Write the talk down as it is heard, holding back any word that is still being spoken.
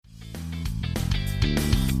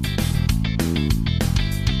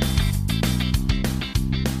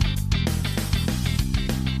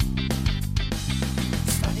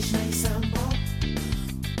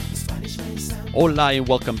Hola and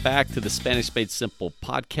welcome back to the Spanish Made Simple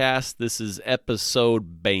podcast. This is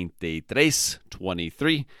episode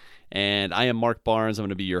 23, and I am Mark Barnes. I'm going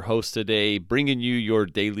to be your host today, bringing you your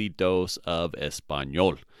daily dose of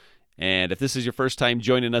español. And if this is your first time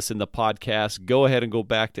joining us in the podcast, go ahead and go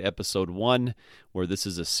back to episode 1, where this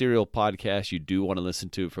is a serial podcast. You do want to listen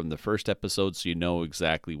to it from the first episode so you know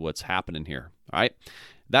exactly what's happening here. All right?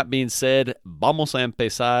 That being said, vamos a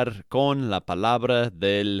empezar con la palabra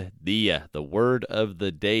del día. The word of the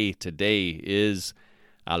day today is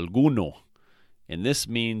alguno, and this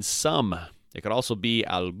means some. It could also be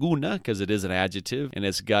alguna because it is an adjective, and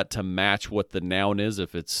it's got to match what the noun is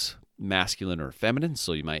if it's masculine or feminine,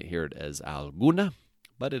 so you might hear it as alguna,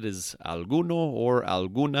 but it is alguno or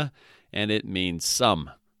alguna, and it means some,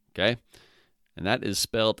 okay? And that is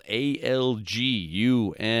spelled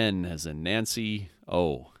A-L-G-U-N as in Nancy,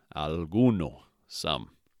 O, alguno,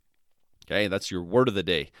 some. Okay, that's your word of the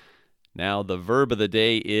day. Now, the verb of the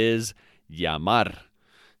day is llamar.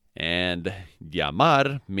 And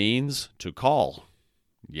llamar means to call.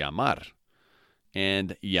 Llamar.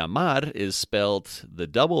 And llamar is spelled the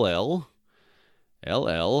double L,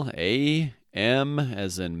 L-L-A-M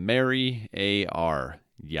as in Mary, A-R.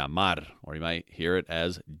 Llamar, or you might hear it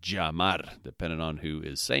as llamar, depending on who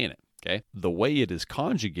is saying it, okay? The way it is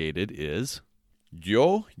conjugated is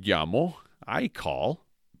yo llamo, I call.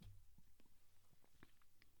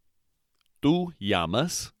 Tú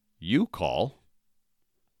llamas, you call.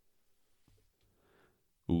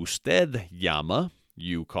 Usted llama,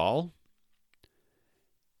 you call.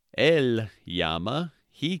 Él llama,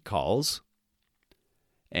 he calls.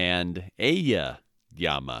 And ella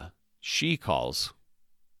llama, she calls.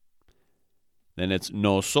 Then it's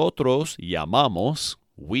nosotros llamamos,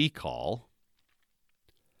 we call.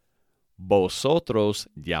 Vosotros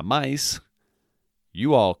llamáis,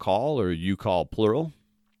 you all call, or you call plural.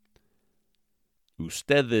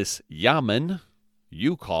 Ustedes llaman,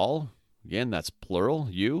 you call. Again, that's plural,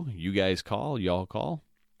 you guys call, y'all call.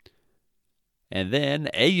 And then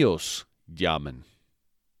ellos llaman,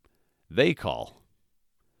 they call.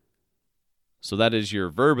 So that is your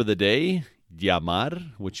verb of the day,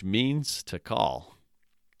 llamar, which means to call.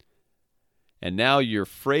 And now your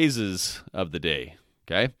phrases of the day,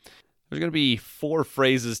 okay? There's going to be 4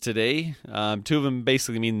 phrases today. 2 of them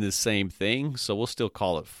basically mean the same thing, so we'll still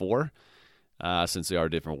call it 4 since they are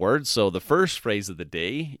different words. So the first phrase of the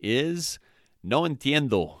day is no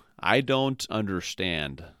entiendo, I don't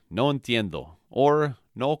understand. No entiendo, or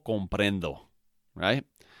no comprendo, right?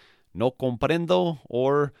 No comprendo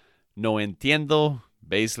or no entiendo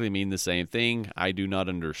basically mean the same thing. I do not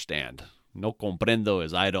understand. No comprendo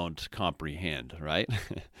is I don't comprehend, right?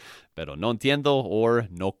 Pero no entiendo or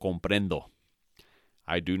no comprendo.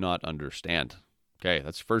 I do not understand. Okay,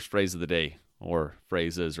 that's the first phrase of the day, or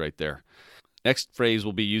phrases right there. Next phrase,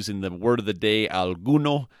 we'll be using the word of the day,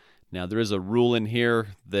 alguno. Now, there is a rule in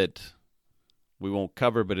here that we won't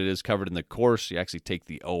cover, but it is covered in the course. You actually take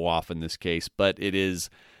the O off in this case, but it is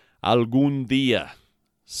algún día,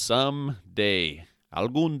 someday.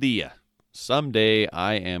 Algún día. Someday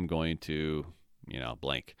I am going to,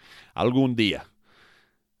 blank. Algún día.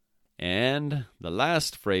 And the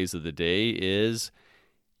last phrase of the day is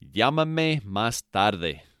llámame más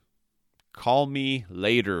tarde. Call me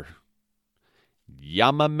later.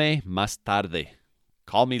 Llámame más tarde.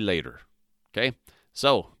 Call me later. Okay?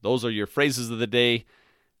 So, those are your phrases of the day.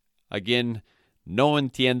 Again, no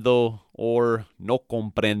entiendo or no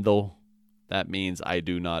comprendo. That means I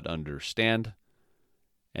do not understand.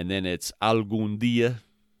 And then it's algún día,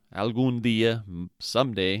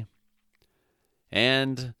 someday.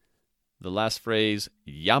 And the last phrase,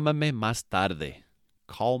 llámame más tarde.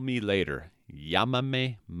 Call me later.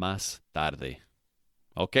 Llámame más tarde.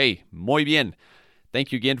 Okay, muy bien.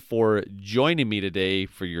 Thank you again for joining me today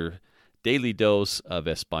for your daily dose of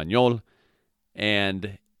español.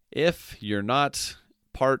 And if you're not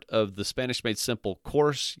part of the Spanish Made Simple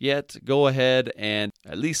course yet, go ahead and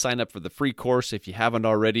at least sign up for the free course if you haven't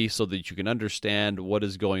already, so that you can understand what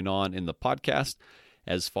is going on in the podcast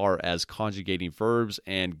as far as conjugating verbs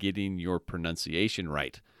and getting your pronunciation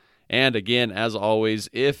right. And again, as always,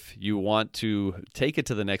 if you want to take it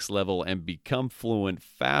to the next level and become fluent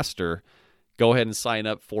faster, go ahead and sign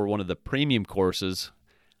up for one of the premium courses,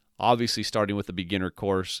 obviously starting with the beginner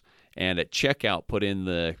course. And at checkout, put in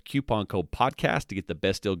the coupon code podcast to get the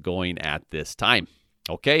best deal going at this time.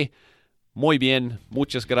 Okay? Muy bien.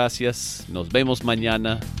 Muchas gracias. Nos vemos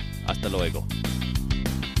mañana. Hasta luego.